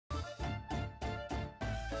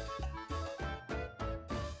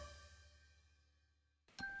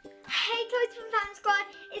toysfunfam squad.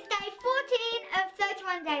 It's day 14 of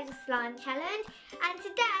 31 days of slime challenge, and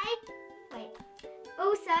today,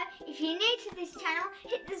 also if you're new to this channel,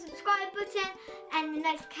 hit the subscribe button and the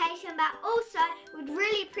notification bell. Also, would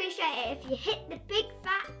really appreciate it if you hit the big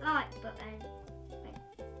fat like button.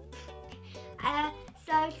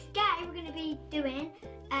 So today we're going to be doing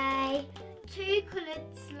a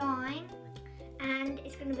 2-coloured slime, and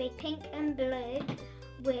it's going to be pink and blue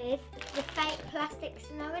with the fake plastic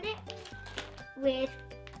snow in it.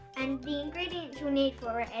 And the ingredients you'll need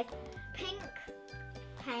for it is pink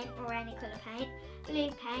paint or any colour paint, blue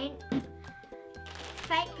paint,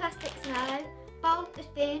 fake plastic snow, bowl, a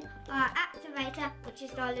spoon, our activator, which is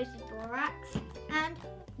diluted borax, and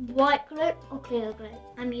white glue or clear glue.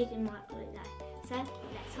 I'm using white glue though. So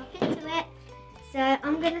let's hop into it. So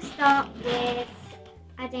I'm going to start with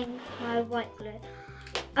adding my white glue.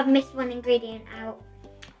 I've missed one ingredient out.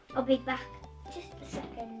 I'll be back just a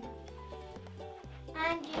second.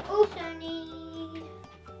 And you also need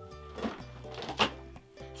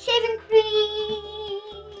shaving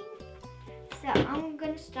cream. So I'm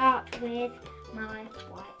going to start with my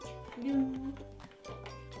white glue.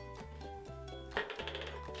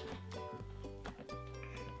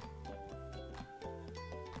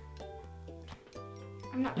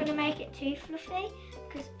 I'm not going to make it too fluffy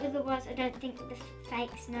because otherwise I don't think the fake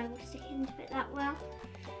snow will stick into it that well.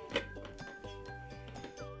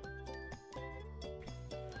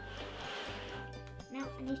 Now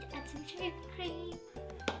I need to add some shaving cream.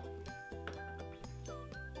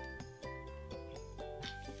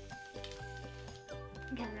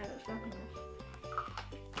 Okay, that looks long enough.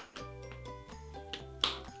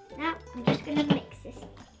 Now I'm just going to mix this.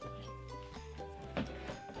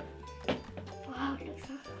 Wow, it looks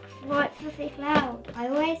like a white fluffy cloud. I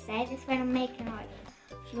always say this when I'm making like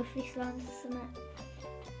fluffy slimes or something.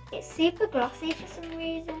 It's super glossy for some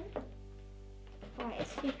reason. Oh,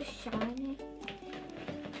 it's super shiny.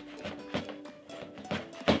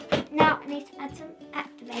 Now I need to add some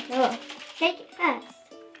activator. Oh, shake it first.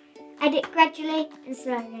 Add it gradually and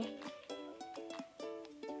slowly.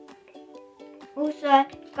 Also,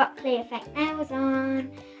 I've got clear fake nails on,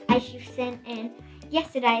 as you've seen in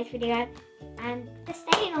yesterday's video, and they're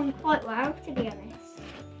staying on quite well, to be honest.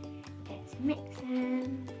 Let's mix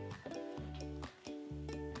them.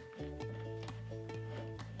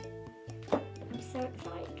 I'm so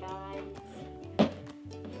excited, guys.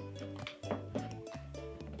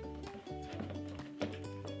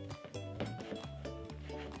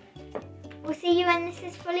 We'll see you when this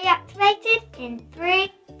is fully activated in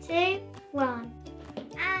 3, 2, 1.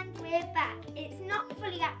 And we're back. It's not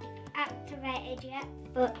fully activated yet,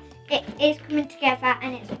 but it is coming together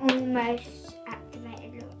and it's almost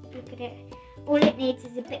activated. Look at it. All it needs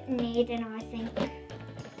is a bit of kneading, I think.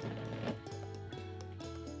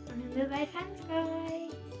 I'm gonna move both hands,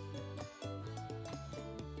 guys.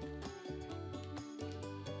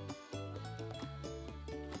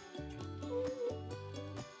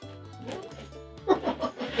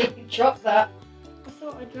 You dropped that. I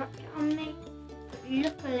thought I dropped it on me, but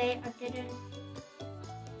luckily I didn't.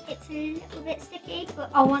 It's a little bit sticky, but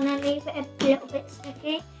I want to leave it a little bit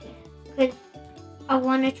sticky because I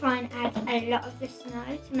want to try and add a lot of the snow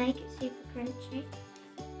to make it super crunchy.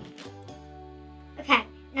 Okay,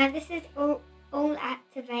 now this is all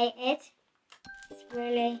activated.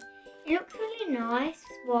 It looks really nice.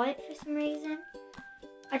 It's white for some reason.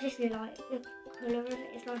 I just like the colour of it.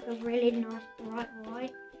 It's like a really nice bright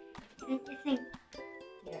white. Don't you think?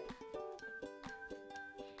 Yeah.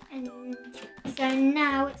 And so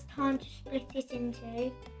now it's time to split it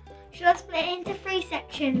into. Should I split it into 3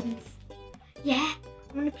 sections? Yeah,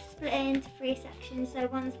 I'm going to split it into 3 sections. So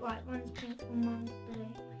one's white, one's pink, and one's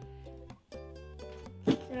blue.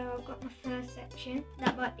 So I've got my first section.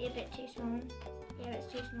 That might be a bit too small. Yeah, it's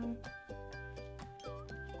too small.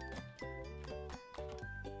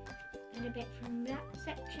 And a bit from that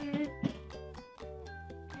section.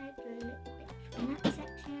 And a little bit from that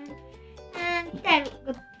section. And they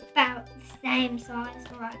look about the same size.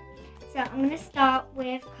 Right, so I'm going to start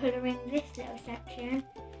with colouring this little section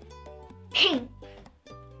pink.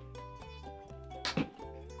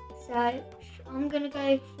 So I'm going to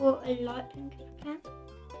go for a light pink if I can.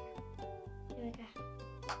 There we go.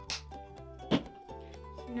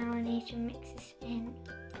 So now I need to mix this in.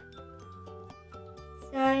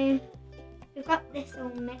 So we've got this all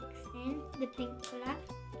mixed in, the pink colour.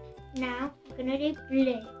 Now we're going to do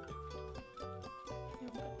blue.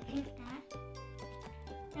 Pink there.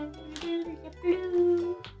 Now I'm going to do the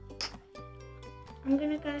blue. I'm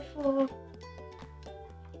going to go for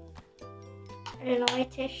a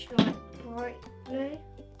lightish, like bright blue.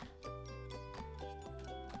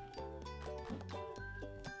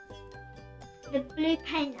 the blue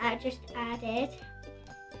paint I just added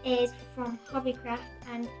is from Hobbycraft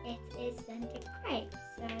and it is scented grape.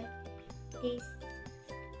 So this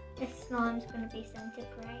slime's going to be scented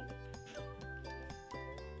grape.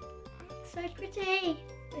 So pretty.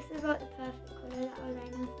 This is like the perfect colour that I was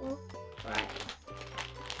aiming for. Right.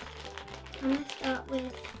 I'm going to start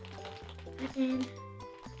with adding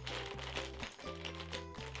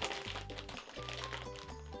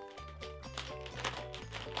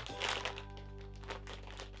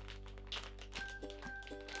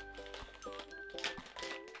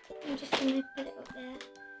I'm just going to put it up there.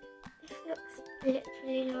 This looks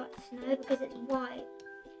literally like snow because it's white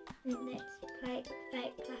and it's fake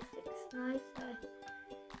plastic snow. So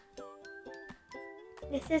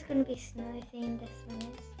this is going to be snow themed. This one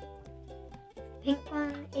is. The pink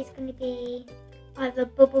one is going to be either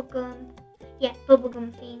bubblegum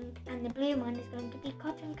themed, and the blue one is going to be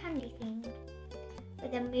cotton candy themed.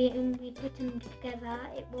 But then when we put them together,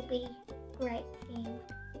 it will be grape themed.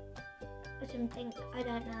 Or something, I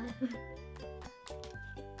don't know.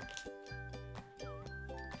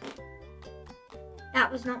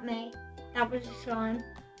 That was not me. That was a slime.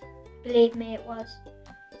 Believe me, it was.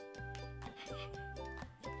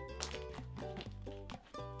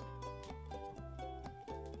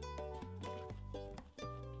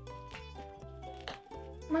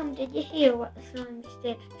 Mum, did you hear what the slime just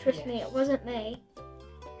did? Trust me, it wasn't me.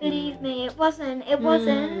 Believe me, it wasn't. It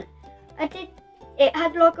wasn't. I did. It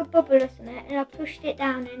had like a bubble or something, and I pushed it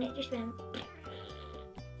down, and it just went.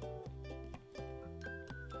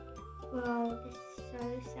 Wow, this is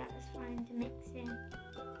so satisfying to mix in.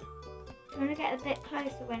 I want to get a bit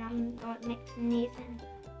closer when I'm like mixing these in.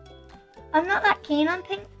 I'm not that keen on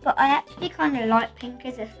pink, but I actually kind of like pink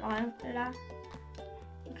as a slime colour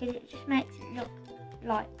because it just makes it look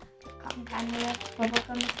like cotton candy or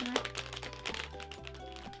bubblegum or something.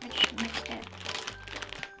 I just mixed it.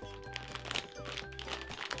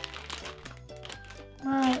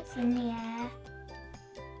 Well, it's in the air.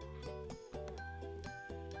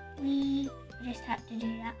 We just had to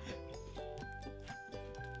do that.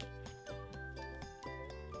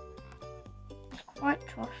 It's quite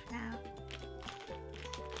tough now.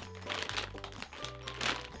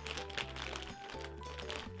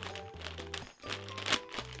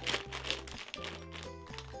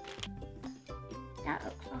 That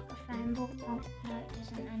looks like a foam ball. Oh, no, it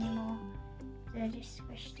doesn't anymore. So I just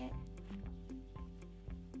squished it.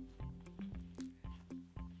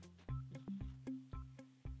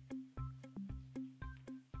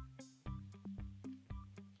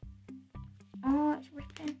 Oh, it's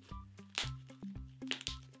ripping.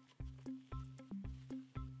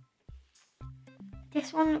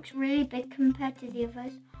 This one looks really big compared to the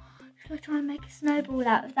others. Should I try and make a snowball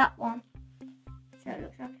out of that one? So it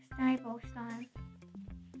looks like a snowball slime.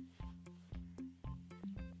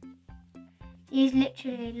 These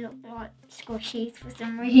literally look like squishies for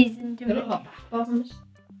some reason to They me. look like bath bombs.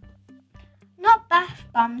 Not bath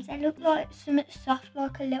bombs, they look like something soft,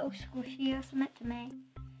 like a little squishy or something to me.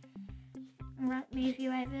 Right, move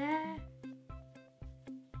you over there.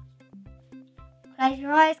 Close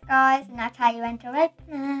your eyes, guys, and I'll tell you when to open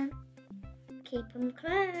them. Keep them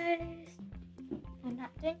closed. I'm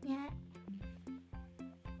not done yet.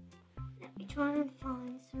 Let me try and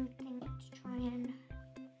find something to try and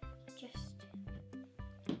just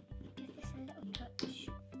give this a little touch.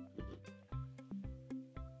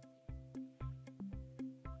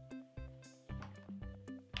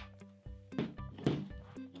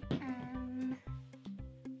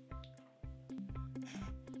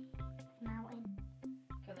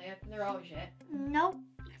 Can they open their eyes yet? Nope,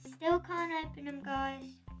 still can't open them, guys.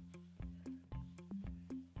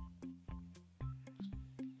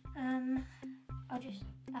 I'll just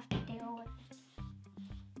have to deal with it.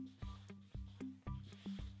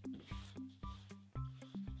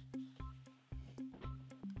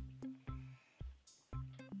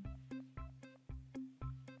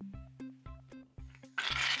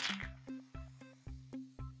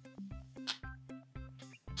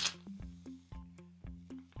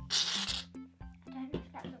 I don't know if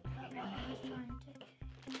that looks like what I was trying to.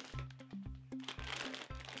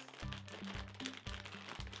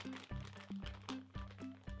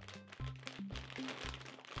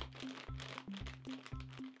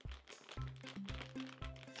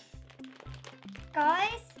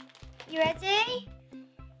 Guys, you ready?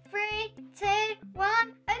 3, 2, 1,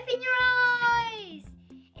 open your eyes!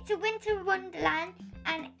 It's a winter wonderland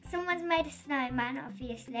and someone's made a snowman,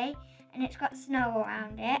 obviously, and it's got snow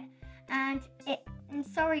around it. And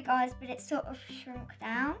sorry guys, but it's sort of shrunk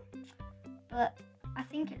down, but I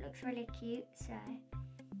think it looks really cute, so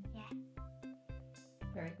yeah.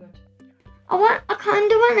 Very good. I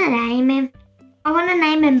kind of want to name him. I want to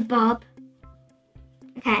name him Bob.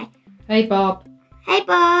 Okay. Hey Bob. Hey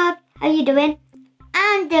Bob, how you doing?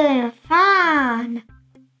 I'm doing fine.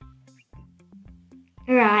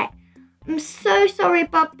 Right. I'm so sorry,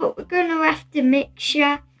 Bob, but we're going to have to mix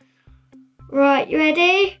you. Right, you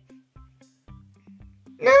ready?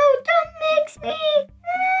 No, don't mix me.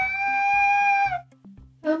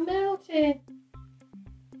 I'm melting.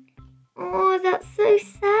 Oh, that's so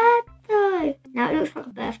sad, though. Now it looks like a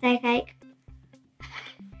birthday cake.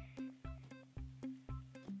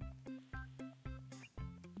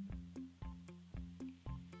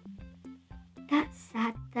 That's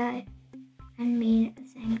sad, though, and mean at the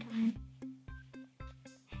same time.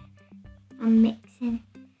 I'm mixing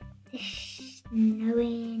the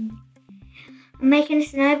snowing. I'm making a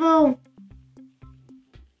snowball.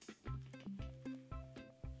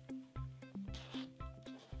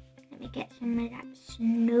 Let me get some of that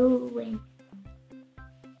snowing.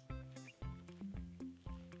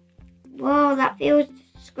 Whoa, that feels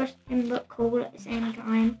disgusting but cool at the same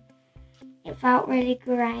time. It felt really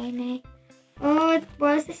grainy. Oh,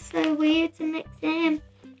 why is this so weird to mix in?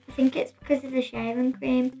 I think it's because of the shaving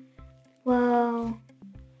cream. Whoa.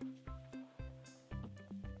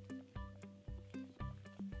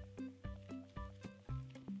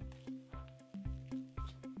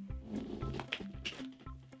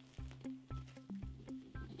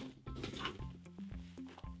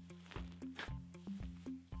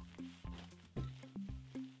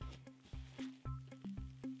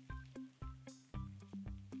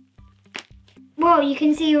 Whoa, you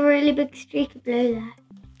can see a really big streak of blue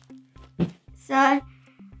there. So,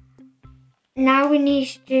 now we need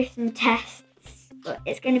to do some tests, but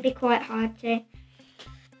it's going to be quite hard to.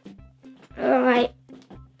 Alright,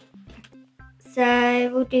 so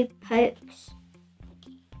we'll do pokes.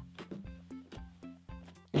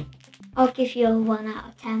 I'll give you a 1 out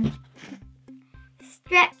of 10.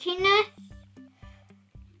 Stretchiness,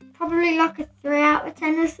 probably like a 3 out of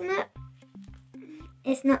 10 or something.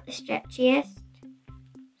 It's not the stretchiest.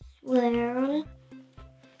 Swirl.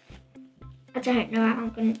 I don't know how I'm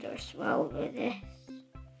going to do a swirl with this.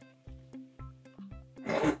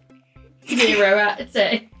 0 out of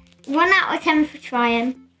 10. 1 out of 10 for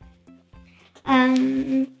trying.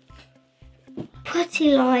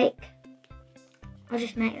 Putty like. I'll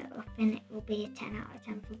just make that up and it will be a 10 out of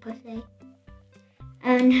 10 for putty.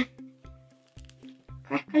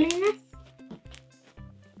 Crackliness.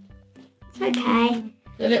 It's okay.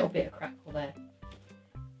 A little bit of crackle there.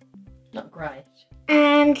 Not great.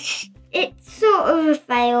 And it's sort of a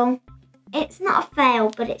fail. It's not a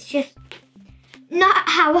fail, but it's just not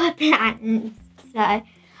how I planned. So, I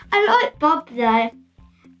like Bob though.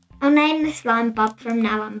 I'll name the slime Bob from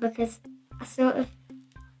now on because I sort of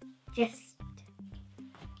just...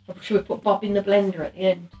 Should we put Bob in the blender at the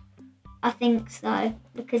end? I think so,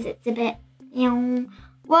 because it's a bit...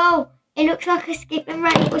 Whoa, it looks like a skipping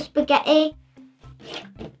rope with spaghetti.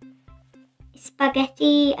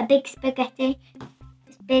 Spaghetti, a big spaghetti.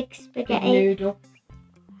 It's big spaghetti. Big noodle.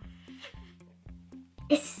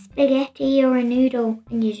 It's spaghetti or a noodle,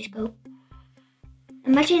 and you just go.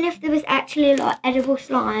 Imagine if there was actually like edible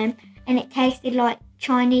slime and it tasted like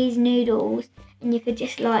Chinese noodles, and you could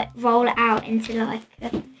just like roll it out into like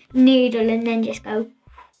a noodle and then just go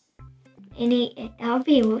and eat it. That would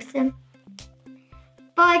be awesome.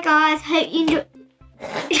 Bye guys, hope you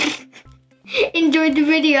enjoyed the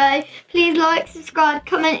video. Please like, subscribe,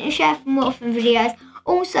 comment and share for more fun videos.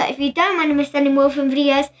 Also, if you don't want to miss any more fun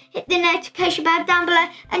videos, hit the notification bell down below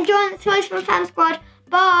and join the Toys Fun Fam squad.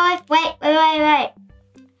 Bye. Wait.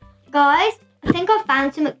 Guys, I think I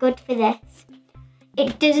found something good for this.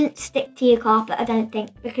 It doesn't stick to your carpet, I don't think,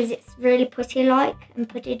 because it's really putty-like and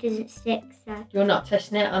putty doesn't stick, so. You're not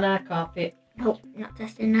testing it on our carpet. Nope, not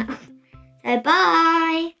testing that. So,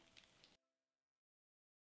 bye.